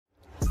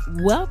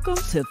Welcome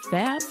to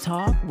Fab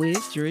Talk with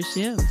Trish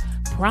M,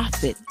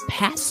 prophet,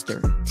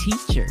 pastor,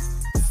 teacher,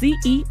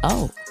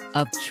 CEO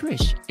of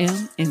Trish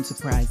M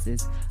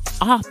Enterprises,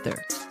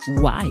 author,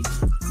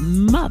 wife,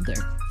 mother,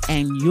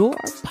 and your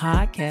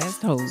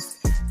podcast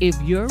host. If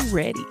you're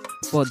ready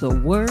for the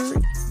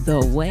word, the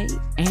way,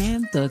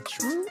 and the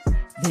truth,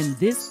 then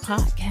this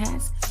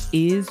podcast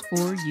is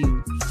for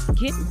you.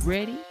 Get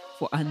ready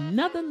for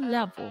another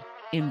level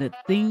in the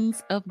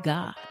things of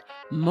God,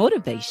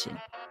 motivation,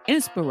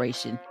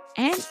 inspiration,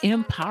 and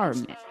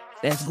empowerment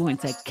that's going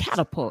to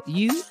catapult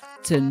you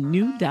to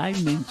new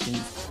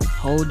dimensions.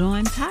 Hold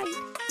on tight.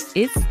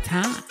 It's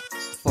time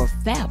for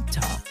Fab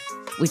Talk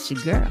with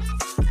your girl,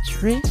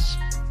 Trish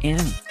M.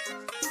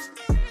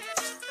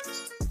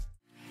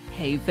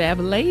 Hey, Fab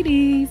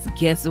ladies,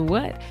 guess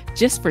what?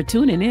 Just for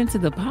tuning into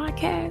the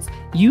podcast,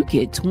 you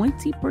get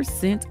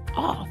 20%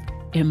 off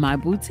in my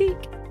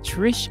boutique,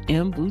 Trish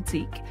M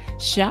Boutique.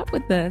 Shop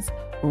with us,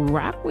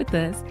 rock with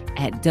us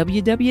at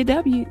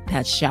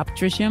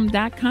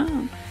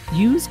www.shoptrishm.com.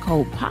 Use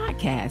code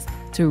podcast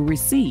to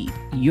receive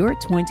your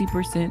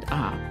 20%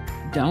 off.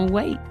 Don't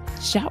wait.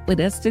 Shop with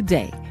us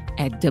today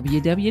at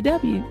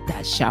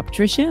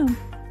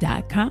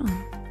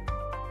www.shoptrishm.com.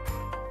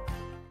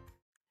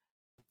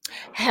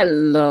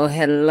 Hello.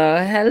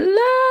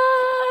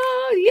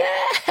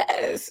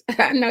 Yes.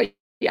 I know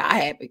y'all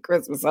happy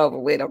Christmas over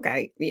with.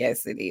 Okay.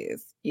 Yes, it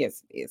is.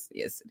 Yes, it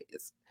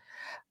is.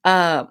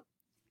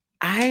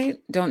 I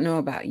don't know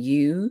about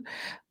you,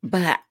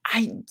 but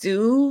I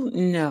do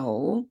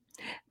know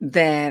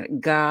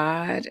that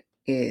God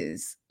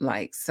is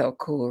like so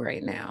cool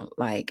right now.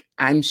 Like,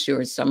 I'm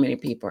sure so many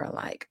people are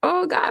like,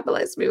 oh, God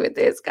bless me with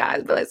this.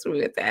 God bless me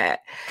with that,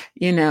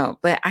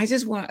 but I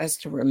just want us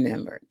to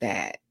remember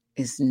that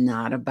it's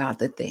not about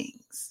the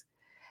things.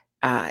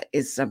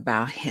 It's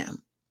about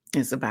Him.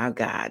 It's about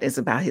God. It's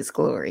about His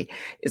glory.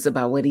 It's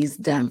about what He's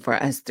done for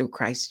us through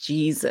Christ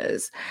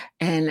Jesus.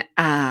 And so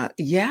I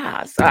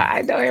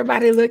know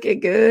everybody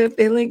looking good,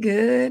 feeling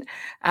good.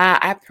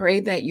 I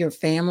pray that your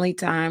family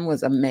time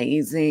was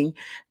amazing,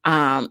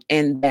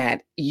 and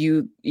that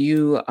you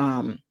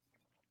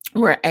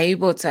were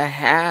able to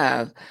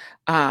have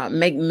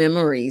make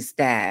memories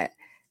that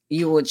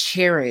you will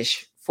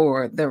cherish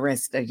for the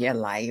rest of your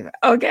life.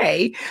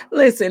 Okay,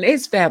 listen,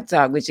 it's Fab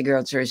Talk with your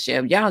girl Trish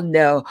M. Y'all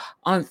know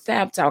on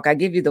Fab Talk, I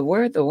give you the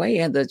word, the way,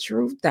 and the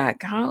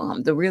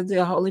truth.com. The real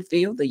deal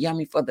Holyfield, the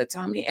yummy for the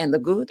tummy, and the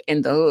good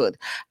in the hood.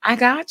 I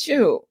got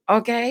you.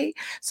 Okay,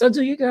 so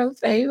do your girl a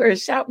favor,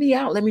 shout me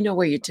out. Let me know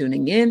where you're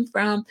tuning in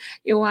from.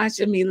 You're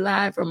watching me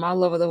live from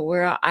all over the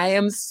world. I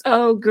am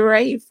so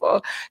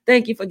grateful.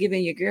 Thank you for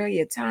giving your girl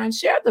your time.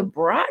 Share the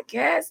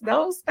broadcast.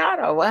 Don't start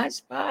a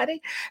watch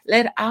party.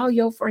 Let all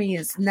your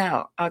friends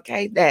know,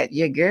 okay, that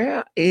your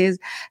girl is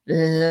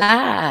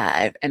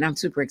live. And I'm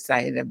super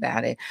excited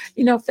about it.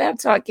 Fab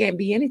Talk can't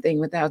be anything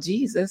without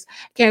Jesus.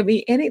 Can't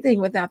be anything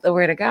without the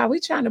word of God. We're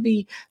trying to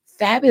be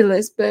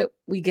fabulous, but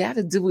we got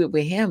to do it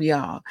with Him,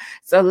 y'all.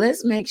 So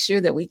let's make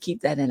sure that we keep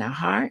that in our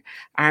heart,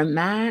 our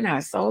mind, our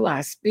soul,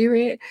 our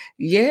spirit.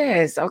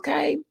 Yes,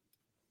 okay.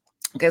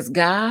 Because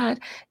God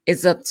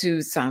is up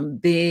to some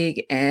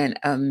big and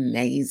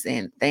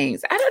amazing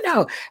things. I don't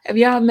know. Have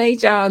y'all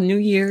made y'all New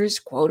Year's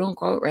quote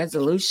unquote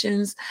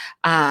resolutions,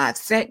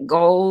 set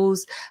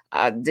goals,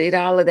 did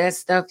all of that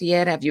stuff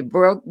yet? Have you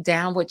broke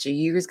down what your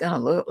year is going to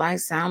look like,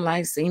 sound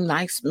like, seem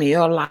like,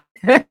 smell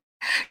like?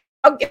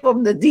 I'll give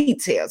them the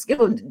details. Give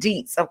them the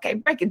deets. Okay,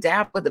 break it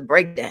down for the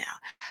breakdown.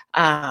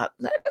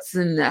 Let us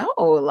know,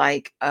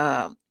 like,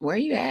 where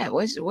you at?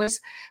 What's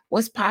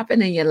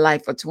popping in your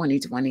life for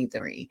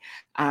 2023?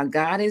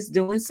 God is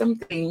doing some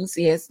things.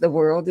 Yes, the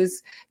world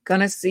is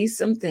gonna see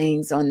some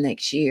things on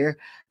next year.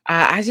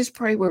 I just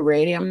pray we're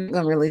ready. I'm not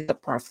gonna release a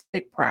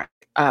prophetic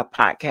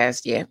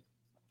podcast yet.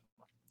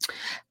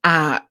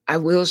 I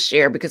will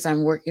share because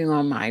I'm working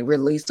on my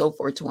release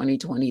for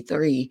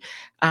 2023.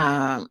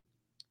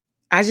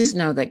 I just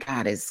know that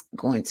God is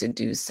going to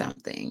do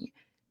something.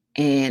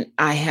 And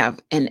I have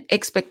an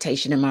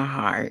expectation in my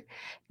heart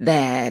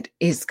that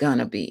it's going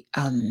to be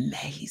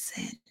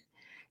amazing.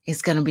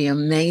 It's going to be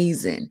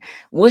amazing.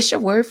 What's your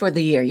word for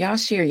the year? Y'all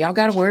share. Y'all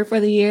got a word for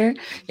the year?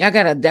 Y'all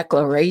got a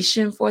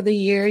declaration for the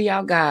year?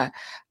 Y'all got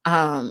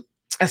a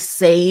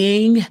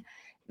saying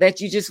that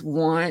you just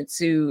want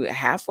to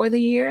have for the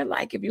year?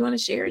 Like, if you want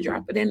to share,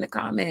 drop it in the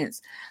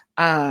comments,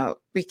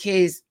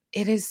 because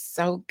it is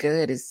so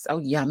good. It's so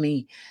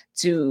yummy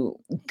to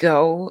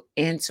go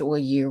into a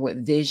year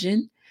with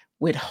vision,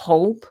 with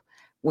hope,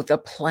 with a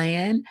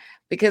plan,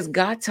 because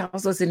God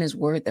tells us in His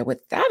word that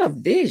without a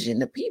vision,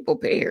 the people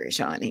perish,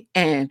 honey.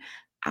 And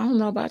I don't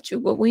know about you,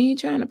 but we ain't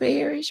trying to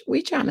perish.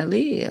 We trying to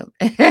live.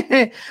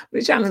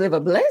 We're trying to live a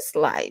blessed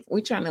life.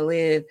 We're trying to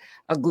live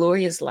a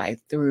glorious life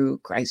through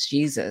Christ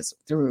Jesus,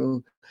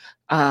 through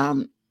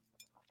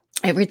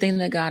everything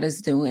that God is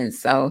doing.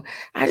 So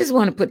I just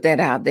want to put that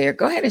out there.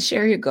 Go ahead and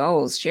share your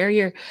goals, share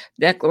your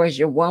declaration,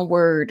 your one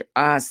word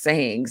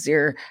sayings,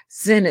 your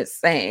sentence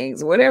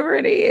sayings, whatever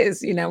it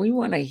is. We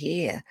want to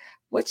hear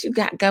What you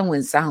got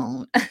going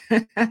on?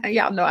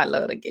 Y'all know I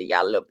love to get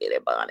y'all a little bit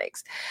of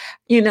Bonics,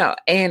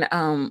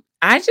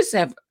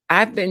 and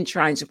I've been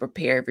trying to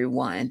prepare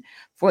everyone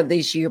for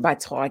this year by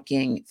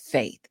talking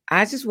faith.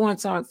 I just want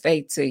to talk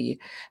faith to you,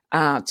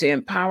 to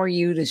empower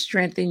you, to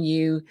strengthen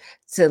you,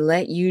 to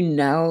let you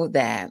know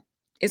that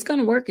it's going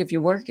to work if you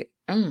work it.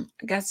 I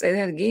got to say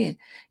that again.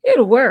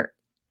 It'll work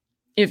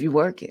if you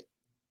work it.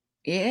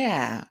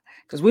 Yeah.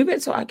 Because we've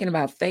been talking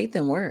about faith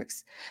and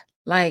works.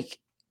 Like,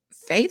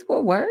 faith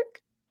will work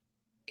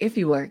if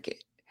you work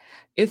it,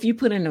 if you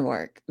put in the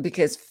work,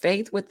 because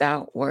faith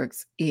without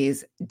works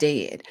is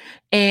dead.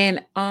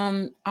 And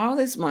all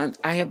this month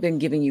I have been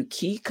giving you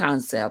key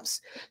concepts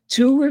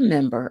to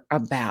remember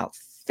about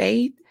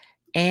faith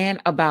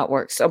and about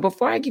work. So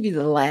before I give you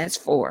the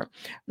last four,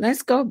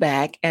 let's go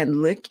back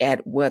and look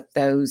at what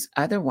those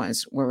other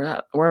ones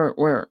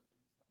were,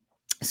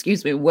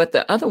 excuse me, what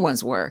the other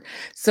ones were,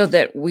 so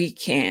that we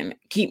can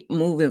keep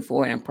moving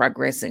forward and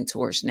progressing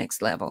towards next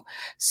level.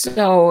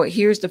 So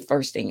here's the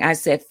first thing. I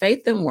said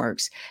faith and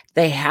works,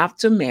 they have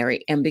to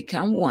marry and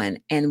become one,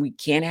 and we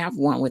can't have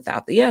one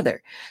without the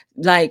other.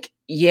 Like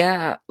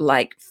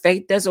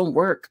faith doesn't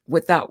work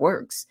without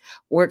works.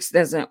 Works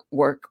doesn't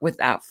work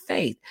without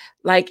faith.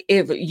 Like,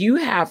 if you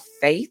have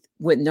faith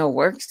with no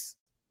works,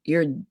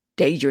 you're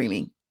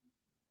daydreaming.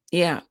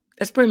 Yeah,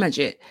 that's pretty much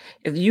it.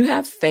 If you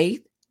have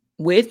faith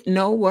with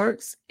no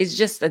works, it's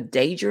just a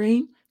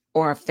daydream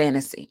or a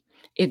fantasy.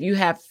 If you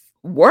have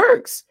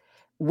works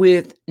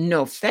with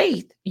no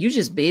faith, you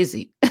just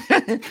busy.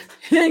 Let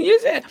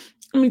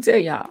me tell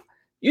y'all,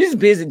 you're just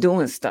busy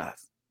doing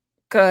stuff,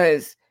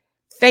 because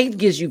faith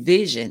gives you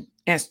vision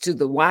as to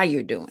the why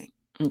you're doing.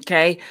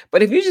 Okay.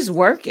 But if you're just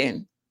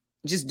working,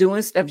 just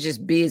doing stuff,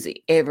 just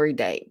busy every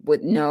day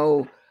with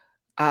no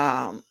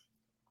um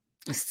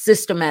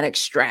systematic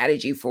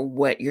strategy for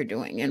what you're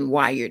doing and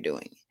why you're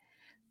doing it,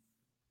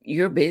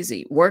 you're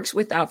busy. Works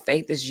without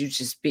faith is you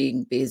just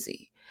being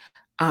busy.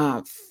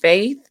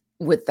 Faith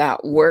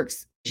without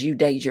works is you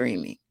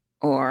daydreaming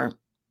or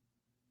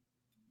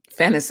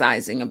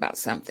fantasizing about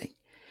something.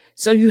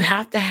 So you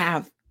have to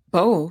have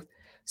both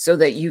so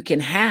that you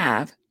can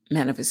have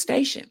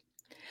manifestation.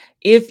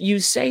 If you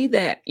say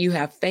that you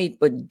have faith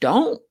but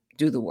don't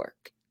do the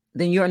work,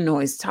 then you're a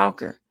noise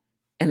talker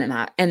and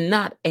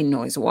not a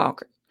noise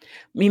walker,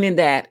 meaning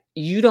that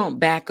you don't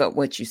back up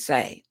what you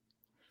say.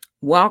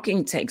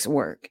 Walking takes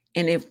work.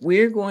 And if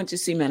we're going to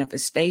see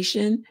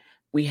manifestation,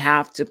 we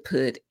have to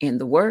put in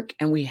the work,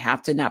 and we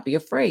have to not be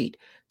afraid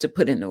to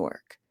put in the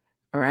work.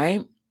 All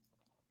right.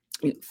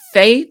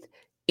 Faith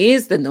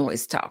is the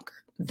noise talker.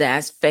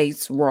 That's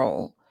faith's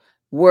role.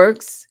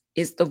 Works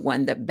is the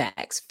one that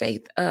backs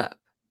faith up.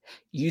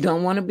 You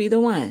don't want to be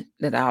the one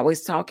that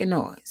always talking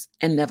noise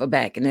and never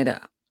backing it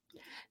up.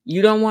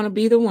 You don't want to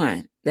be the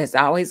one that's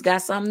always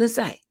got something to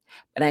say,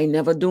 but ain't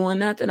never doing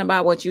nothing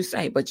about what you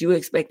say, but you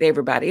expect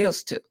everybody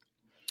else to.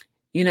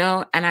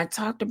 And I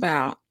talked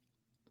about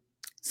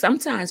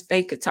sometimes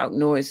faith could talk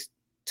noise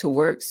to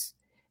works,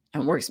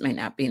 and works may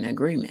not be in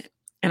agreement.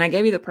 And I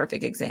gave you the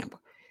perfect example.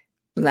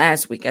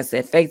 Last week, I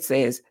said, faith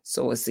says,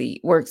 sow a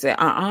seed. Work said,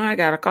 I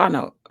got a car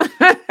note.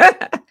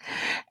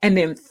 And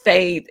then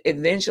faith,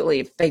 eventually,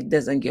 if faith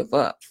doesn't give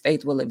up,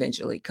 faith will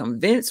eventually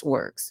convince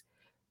works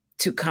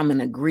to come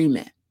in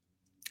agreement.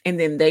 And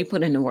then they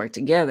put in the work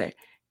together,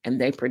 and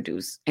they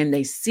produce, and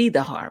they see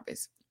the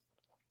harvest.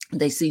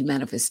 They see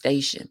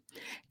manifestation.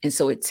 And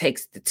so it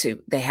takes the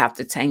two. They have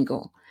to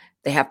tangle.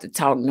 They have to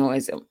talk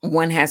noise.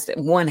 One has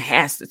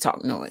to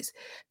talk noise.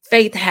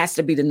 Faith has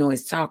to be the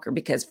noise talker,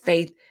 because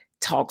faith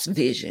talks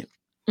vision.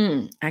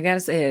 I got to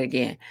say it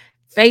again.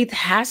 Faith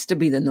has to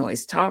be the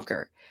noise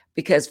talker,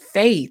 because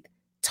faith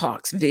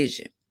talks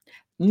vision.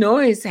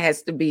 Noise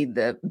has to be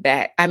the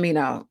back.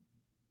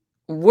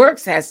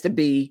 Works has to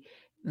be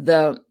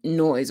the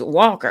noise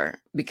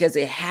walker, because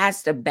it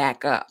has to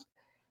back up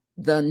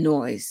the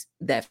noise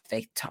that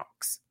faith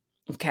talks.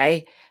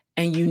 Okay.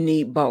 And you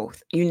need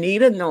both. You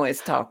need a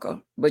noise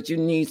talker, but you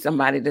need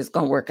somebody that's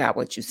going to work out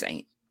what you're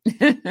saying.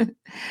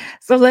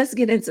 So let's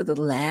get into the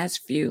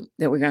last few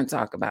that we're going to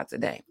talk about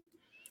today.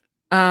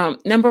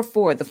 Number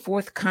 4, the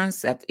fourth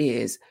concept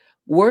is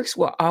works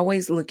will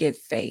always look at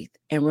faith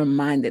and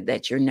remind it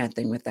that you're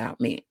nothing without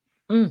me.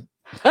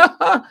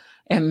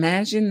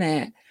 Imagine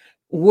that.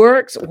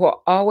 Works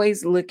will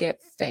always look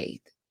at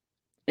faith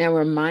and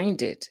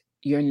remind it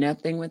you're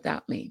nothing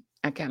without me.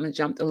 I kind of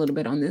jumped a little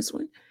bit on this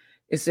one.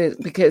 It says,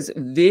 because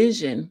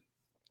vision,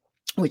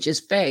 which is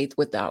faith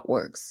without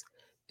works,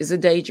 is a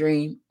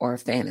daydream or a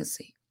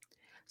fantasy.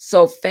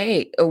 So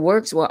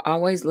works will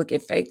always look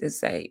at faith and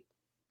say,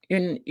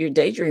 you're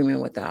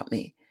daydreaming without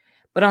me.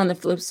 But on the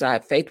flip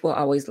side, faith will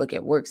always look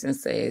at works and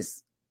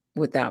says,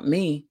 without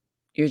me,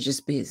 you're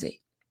just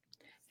busy.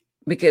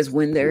 Because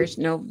when there's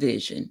no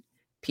vision,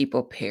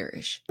 people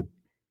perish.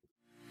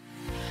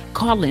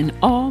 Calling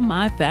all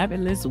my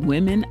fabulous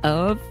women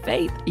of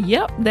faith.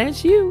 Yep,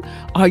 that's you.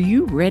 Are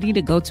you ready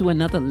to go to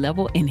another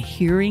level in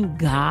hearing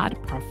God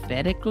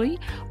prophetically?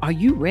 Are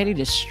you ready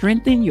to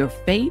strengthen your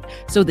faith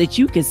so that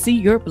you can see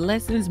your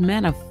blessings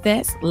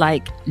manifest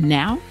like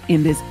now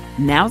in this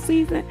now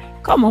season?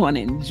 Come on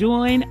and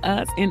join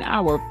us in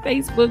our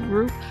Facebook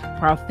group,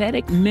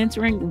 Prophetic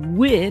Mentoring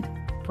with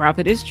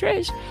Prophetess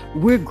Trish.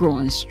 We're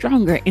growing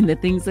stronger in the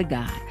things of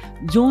God.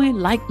 Join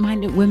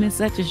like-minded women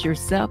such as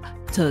yourself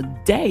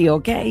today,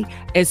 okay?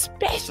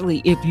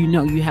 Especially if you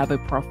know you have a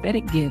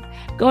prophetic gift.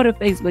 Go to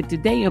Facebook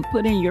today and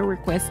put in your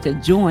request to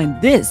join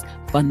this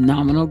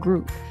phenomenal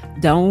group.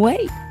 Don't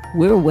wait.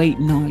 We're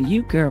waiting on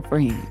you,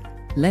 girlfriend.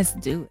 Let's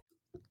do it.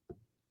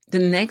 The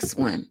next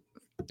one,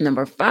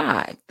 number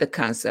 5, the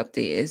concept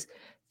is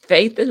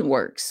faith and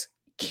works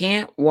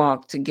can't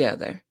walk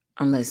together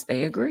unless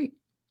they agree.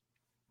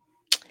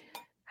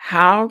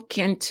 How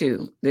can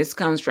two? This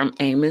comes from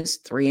Amos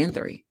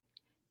 3:3.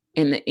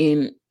 In the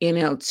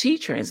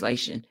NLT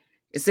translation,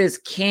 it says,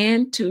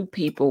 can two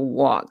people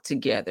walk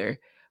together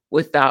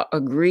without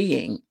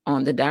agreeing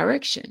on the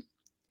direction?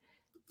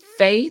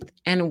 Faith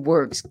and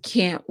works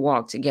can't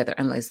walk together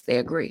unless they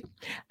agree.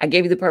 I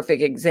gave you the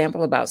perfect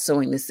example about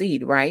sowing the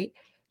seed, right?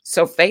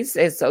 So faith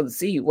says sow the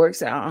seed,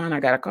 works out on, I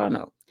got a call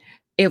note.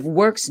 If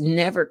works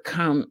never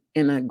come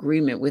in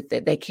agreement with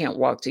it, they can't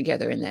walk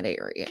together in that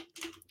area.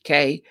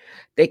 Okay.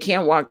 They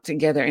can't walk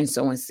together in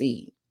sowing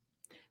seed.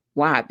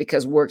 Why?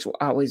 Because works will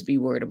always be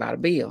worried about a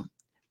bill.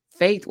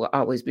 Faith will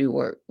always be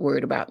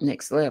worried about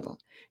next level.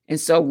 And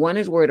so one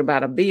is worried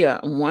about a bill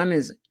and one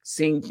is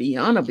seeing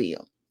beyond a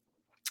bill,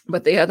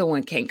 but the other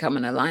one can't come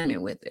in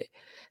alignment with it.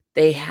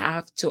 They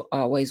have to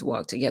always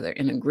walk together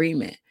in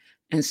agreement.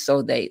 And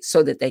so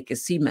that they can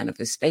see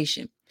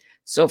manifestation.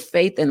 So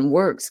faith and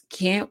works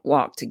can't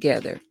walk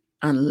together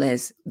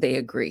unless they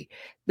agree.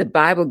 The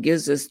Bible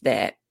gives us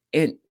that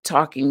in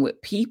talking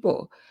with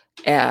people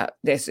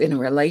that's in a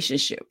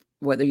relationship,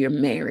 whether you're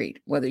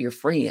married, whether you're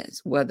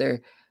friends, whether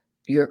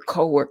you're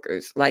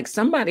coworkers, like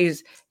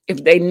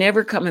if they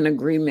never come in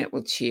agreement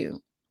with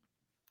you,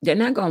 they're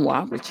not going to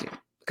walk with you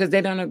because they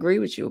don't agree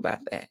with you about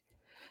that,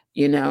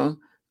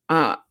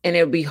 and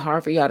it'll be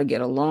hard for y'all to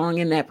get along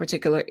in that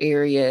particular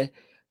area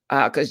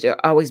because there'll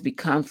always be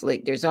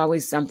conflict. There's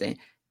always something.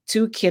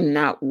 Two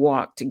cannot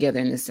walk together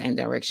in the same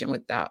direction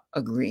without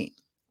agreeing.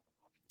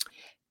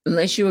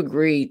 Unless you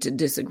agree to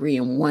disagree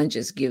and one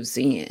just gives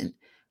in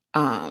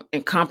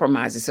and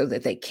compromises so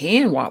that they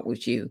can walk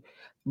with you.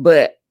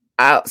 But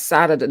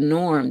outside of the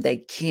norm, they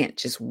can't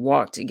just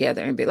walk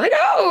together and be like,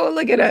 oh,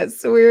 look at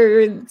us.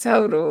 We're in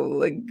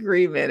total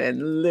agreement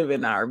and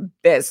living our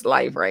best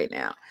life right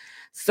now.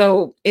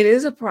 So it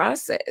is a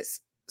process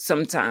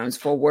sometimes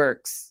for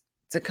works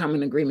to come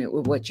in agreement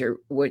with what you're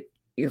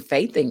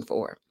faithing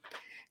for.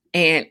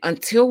 And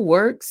until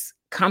works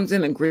comes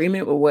in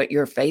agreement with what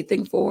you're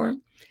faithing for,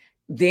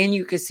 then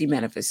you can see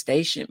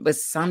manifestation. But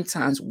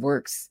sometimes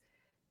works,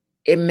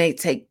 it may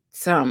take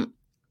some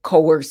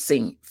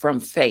coercing from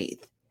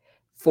faith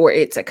for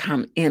it to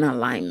come in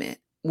alignment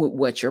with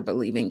what you're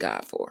believing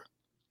God for.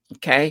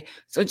 Okay.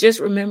 So just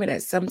remember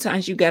that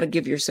sometimes you got to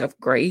give yourself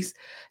grace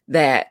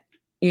that,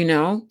 you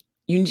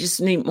just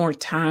need more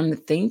time to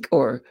think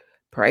or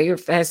pray or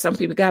fast. Some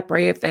people got to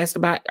pray and fast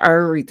about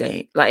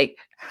everything. Like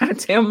I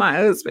tell my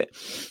husband,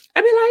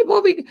 I be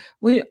like,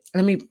 well,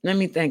 let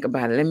me think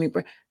about it. Let me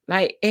pray.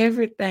 Like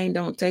everything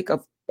don't take a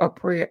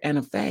prayer and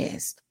a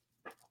fast.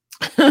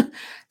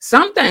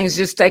 Some things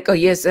just take a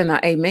yes and an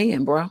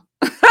amen, bro.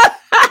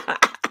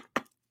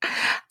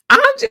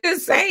 I'm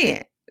just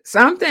saying.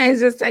 Some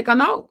things just take a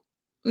no.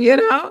 You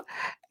don't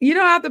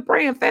have to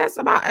pray and fast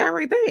about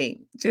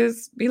everything.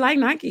 Just be like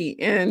Nike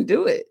and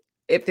do it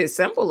if it's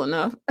simple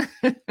enough.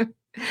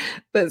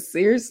 But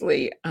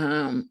seriously,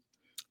 sometimes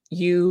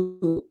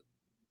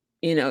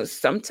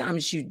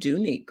you do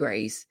need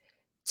grace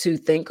to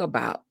think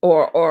about,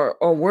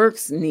 or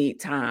works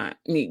need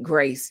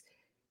grace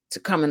to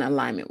come in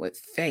alignment with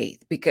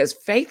faith, because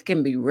faith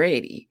can be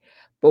ready,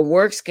 but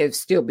works can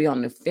still be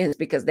on the fence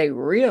because they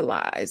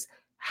realize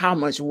how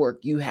much work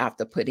you have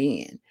to put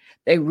in.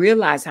 They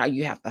realize how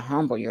you have to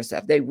humble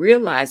yourself. They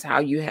realize how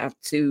you have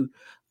to,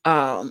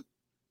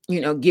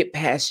 get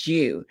past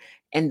you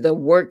and the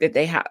work that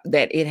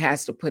it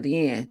has to put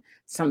in.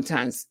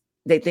 Sometimes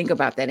they think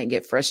about that and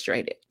get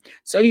frustrated.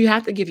 So you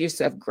have to give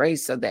yourself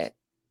grace so that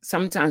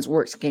sometimes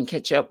works can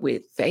catch up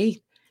with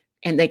faith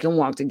and they can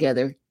walk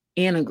together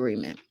in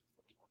agreement.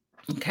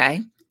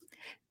 Okay.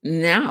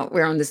 Now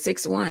we're on the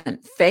 6th one.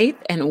 Faith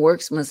and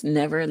works must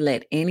never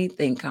let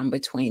anything come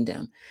between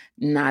them,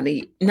 not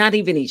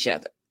even each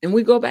other. And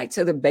we go back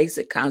to the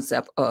basic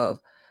concept of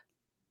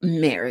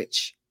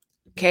marriage.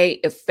 Okay.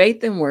 If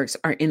faith and works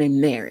are in a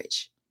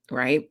marriage,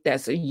 right?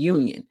 That's a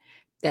union.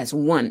 That's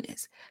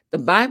oneness. The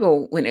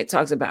Bible, when it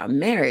talks about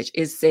marriage,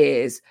 it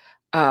says,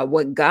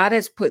 what God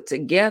has put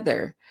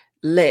together,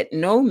 let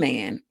no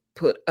man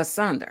put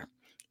asunder.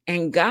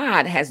 And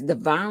God has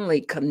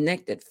divinely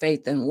connected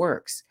faith and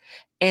works.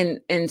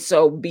 And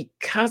so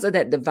because of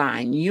that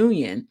divine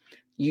union,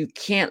 You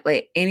can't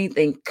let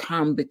anything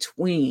come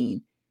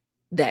between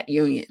that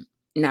union,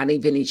 not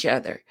even each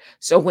other.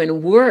 So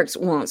when works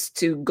wants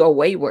to go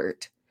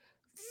wayward,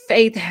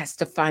 faith has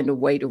to find a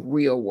way to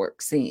reel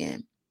works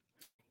in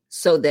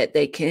so that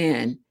they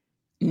can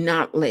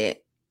not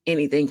let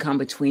anything come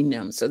between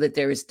them, so that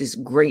there is this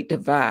great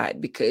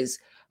divide because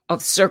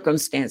of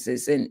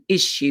circumstances and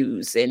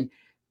issues and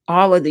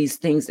all of these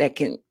things that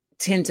can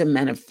tend to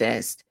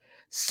manifest.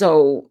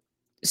 So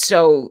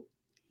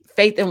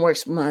faith and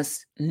works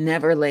must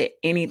never let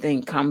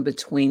anything come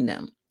between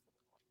them.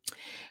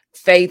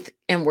 Faith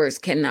and works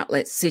cannot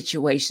let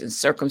situations,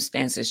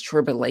 circumstances,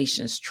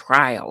 tribulations,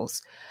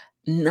 trials,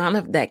 none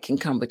of that can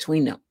come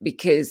between them.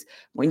 Because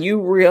when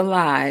you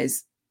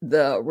realize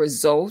the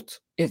result,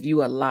 if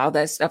you allow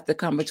that stuff to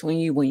come between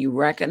you, when you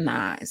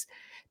recognize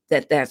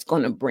that that's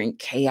going to bring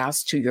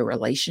chaos to your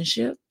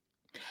relationship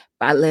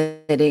by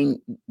letting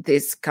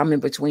this come in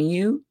between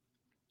you,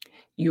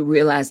 you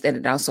realize that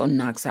it also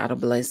knocks out a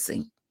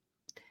blessing.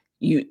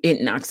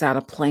 It knocks out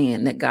a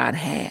plan that God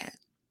had.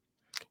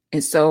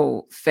 And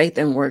so faith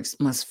and works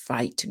must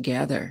fight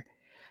together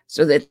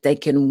so that they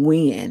can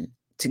win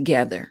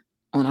together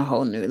on a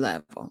whole new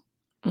level.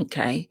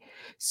 Okay.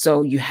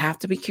 So you have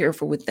to be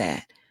careful with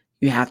that.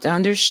 You have to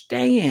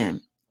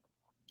understand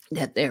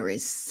that there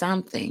is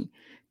something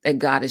that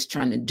God is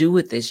trying to do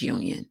with this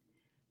union.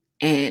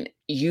 And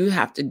you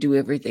have to do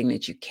everything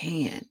that you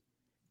can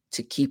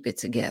to keep it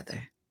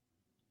together.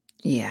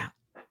 Yeah.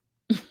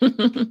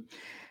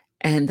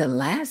 And the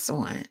last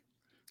one,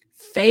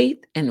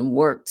 faith and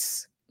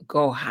works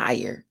go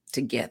higher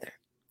together.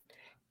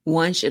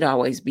 One should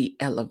always be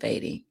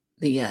elevating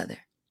the other.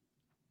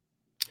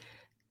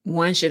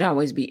 One should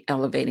always be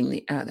elevating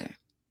the other.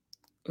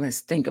 Let's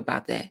think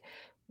about that.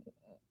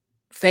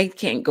 Faith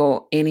can't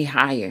go any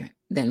higher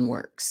than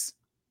works.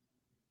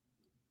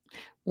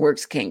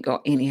 Works can't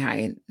go any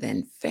higher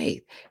than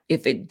faith.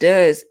 If it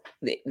does,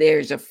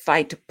 there's a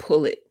fight to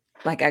pull it.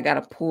 Like I got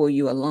to pull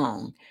you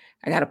along.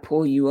 I got to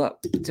pull you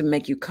up to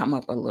make you come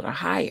up a little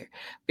higher.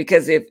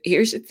 Because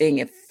here's the thing,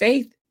 if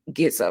faith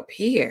gets up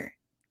here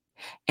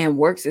and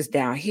works is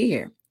down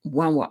here,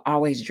 one will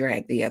always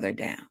drag the other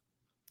down.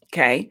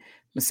 Okay.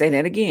 I'm gonna say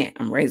that again.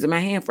 I'm raising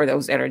my hand for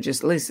those that are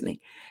just listening.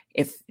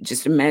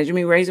 Just imagine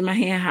me raising my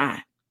hand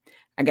high.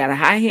 I got a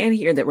high hand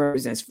here that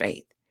represents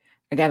faith.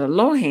 I got a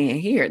low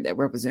hand here that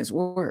represents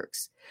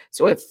works.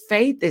 So if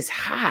faith is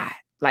high,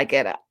 like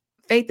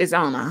faith is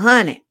on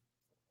 100,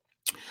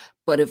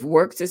 but if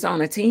works is on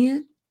a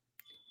 10,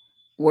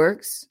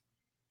 works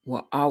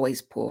will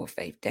always pull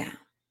faith down.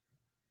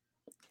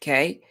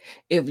 Okay.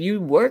 If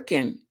you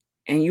working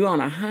and you on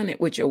 100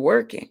 with your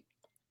working,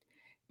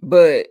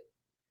 but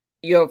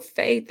your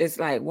faith is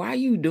like, why are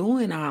you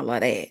doing all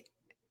of that?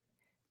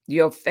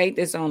 Your faith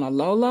is on a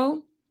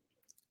low,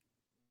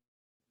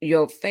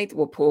 your faith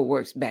will pull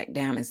works back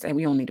down and say,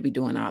 we don't need to be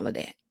doing all of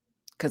that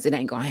because it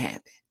ain't going to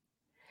happen.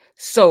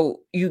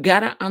 So you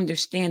got to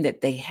understand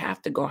that they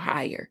have to go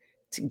higher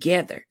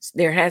together.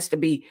 There has to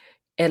be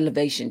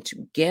elevation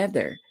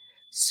together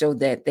so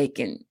that they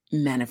can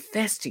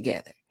manifest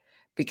together.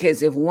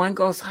 Because if one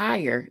goes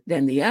higher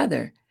than the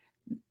other,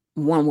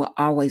 one will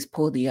always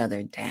pull the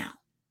other down.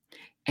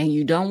 And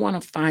you don't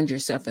want to find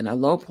yourself in a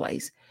low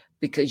place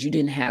because you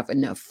didn't have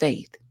enough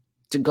faith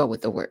to go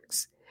with the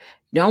works.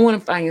 You don't want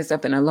to find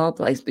yourself in a low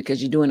place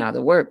because you're doing all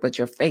the work, but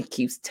your faith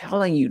keeps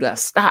telling you to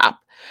stop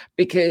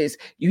because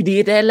you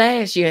did that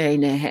last year,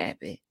 ain't that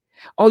happy?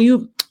 Oh,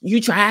 you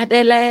tried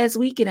that last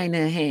week, it ain't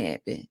that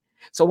happy.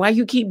 So why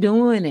you keep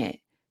doing that?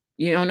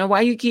 You don't know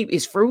why you keep,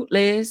 it's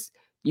fruitless.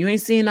 You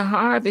ain't seeing the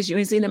harvest. You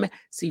ain't seeing the,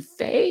 see,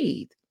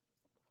 faith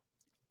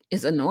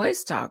is a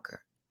noise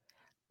talker,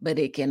 but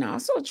it can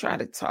also try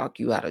to talk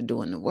you out of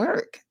doing the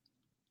work.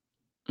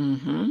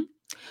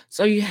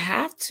 So you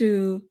have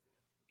to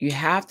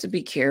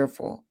be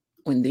careful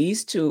when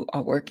these two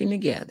are working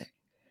together.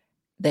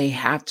 They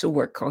have to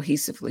work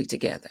cohesively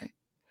together.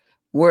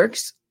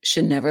 Works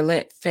should never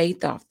let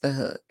faith off the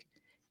hook,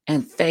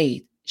 and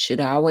faith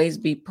should always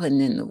be putting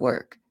in the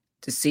work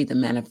to see the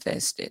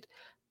manifested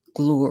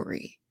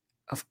glory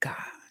of God.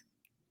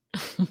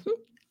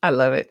 I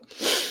love it.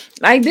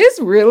 Like, this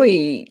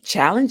really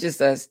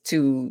challenges us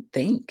to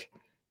think,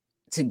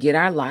 to get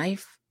our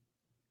life,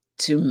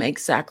 to make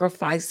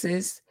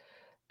sacrifices,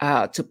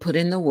 to put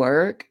in the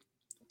work,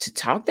 to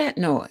talk that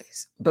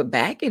noise, but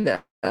back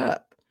it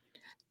up,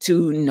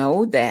 to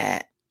know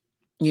that,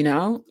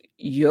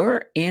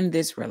 you're in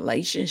this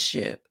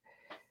relationship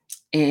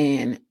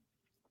and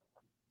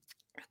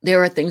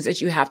there are things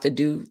that you have to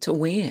do to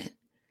win.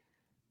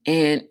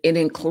 And it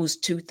includes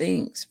two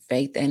things,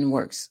 faith and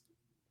works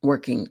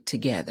working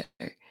together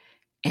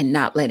and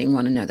not letting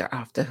one another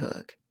off the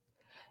hook.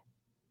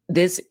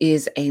 This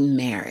is a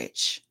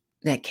marriage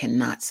that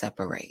cannot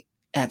separate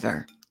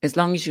ever. As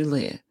long as you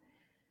live,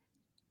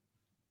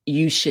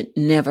 you should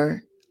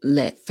never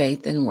let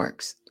faith and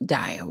works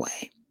die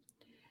away.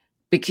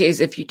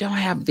 Because if you don't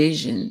have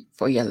vision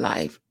for your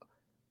life,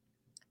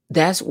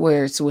 that's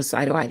where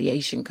suicidal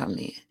ideation comes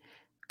in.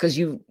 Because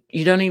you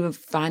don't even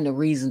find a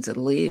reason to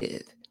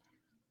live.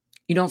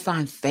 You don't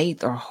find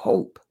faith or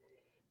hope.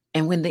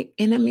 And when the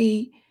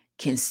enemy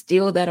can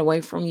steal that away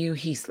from you,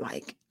 he's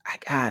like, I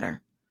got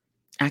her.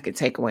 I could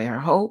take away her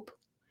hope.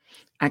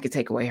 I could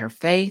take away her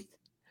faith.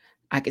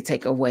 I could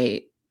take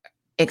away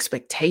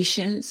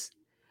expectations.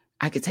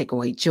 I could take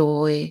away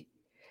joy.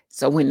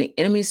 So when the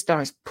enemy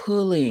starts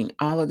pulling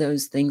all of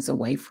those things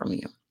away from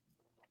you,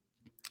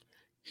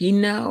 he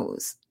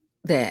knows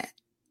that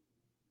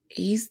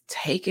he's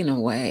taken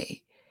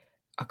away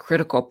a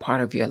critical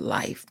part of your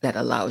life that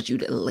allows you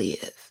to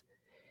live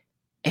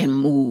and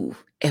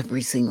move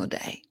every single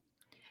day.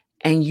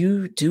 And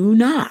you do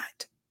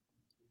not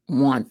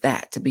want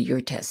that to be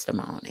your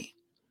testimony.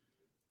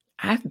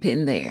 I've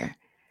been there.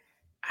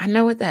 I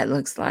know what that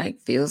looks like,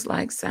 feels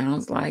like,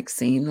 sounds like,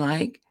 seems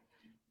like,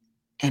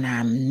 and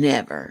I'm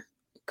never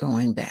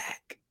going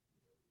back.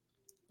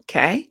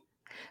 Okay?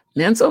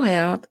 Mental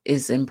health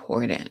is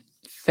important.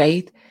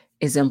 Faith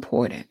is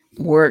important.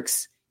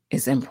 Works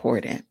is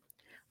important.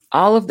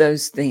 All of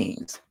those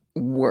things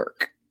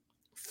work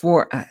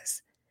for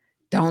us.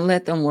 Don't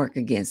let them work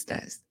against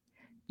us.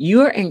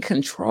 You're in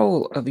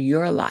control of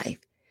your life.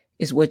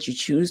 Is what you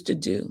choose to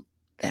do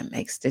that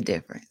makes the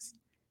difference.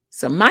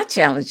 So my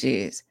challenge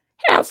is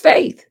have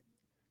faith,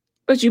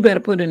 but you better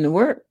put in the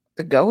work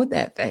to go with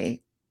that faith.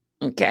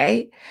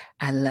 Okay?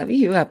 I love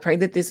you. I pray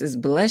that this has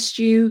blessed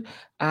you.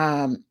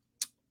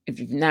 If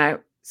you've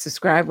not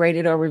subscribed,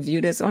 rated, or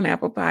reviewed us on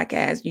Apple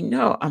Podcasts, you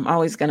know I'm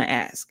always going to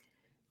ask.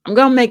 I'm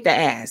going to make the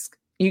ask.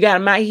 You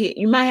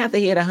might have to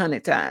hit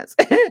 100 times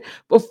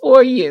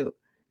before you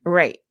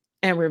rate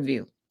and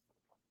review.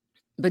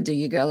 But do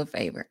your girl a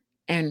favor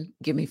and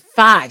give me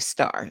 5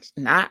 stars,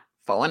 not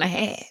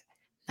 4.5,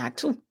 not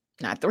 2,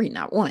 not 3,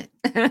 not 1.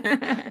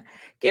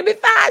 Give me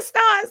 5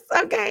 stars,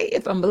 okay?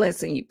 If I'm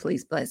blessing you,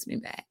 please bless me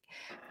back.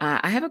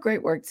 I have a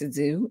great work to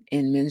do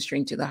in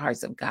ministering to the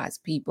hearts of God's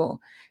people,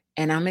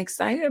 and I'm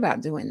excited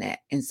about doing that.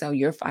 And so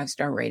your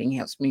 5-star rating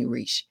helps me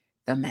reach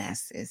the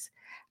masses.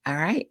 All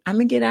right, I'm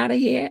going to get out of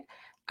here.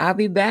 I'll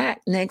be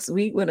back next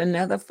week with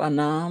another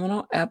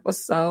phenomenal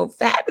episode,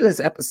 fabulous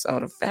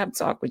episode of Fab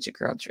Talk with your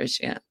girl,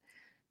 Trisha.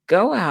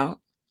 Go out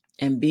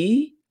and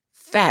be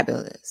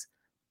fabulous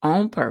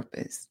on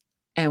purpose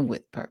and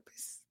with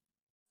purpose.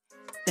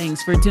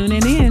 Thanks for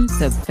tuning in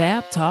to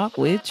Fab Talk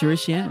with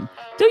Trisha.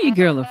 Do your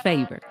girl a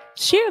favor.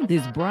 Share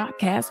this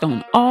broadcast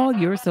on all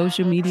your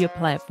social media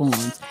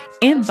platforms.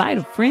 Invite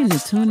a friend to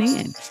tune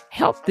in.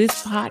 Help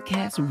this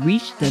podcast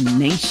reach the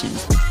nation.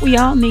 We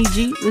all need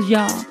Jesus,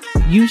 y'all.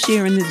 You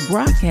sharing this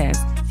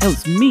broadcast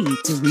helps me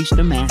to reach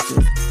the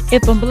masses.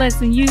 If I'm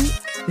blessing you,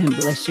 then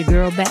bless your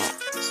girl back.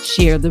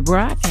 Share the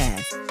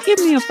broadcast. Give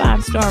me a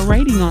 5-star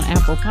rating on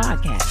Apple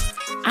Podcasts.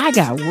 I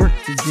got work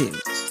to do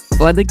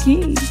for the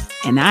King,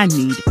 and I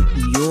need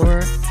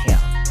your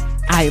help.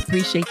 I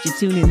appreciate you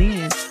tuning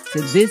in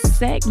to this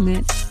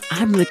segment.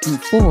 I'm looking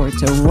forward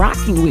to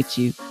rocking with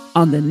you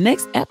on the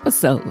next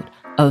episode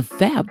of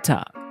Fab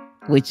Talk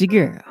with your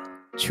girl,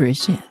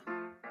 Trisha.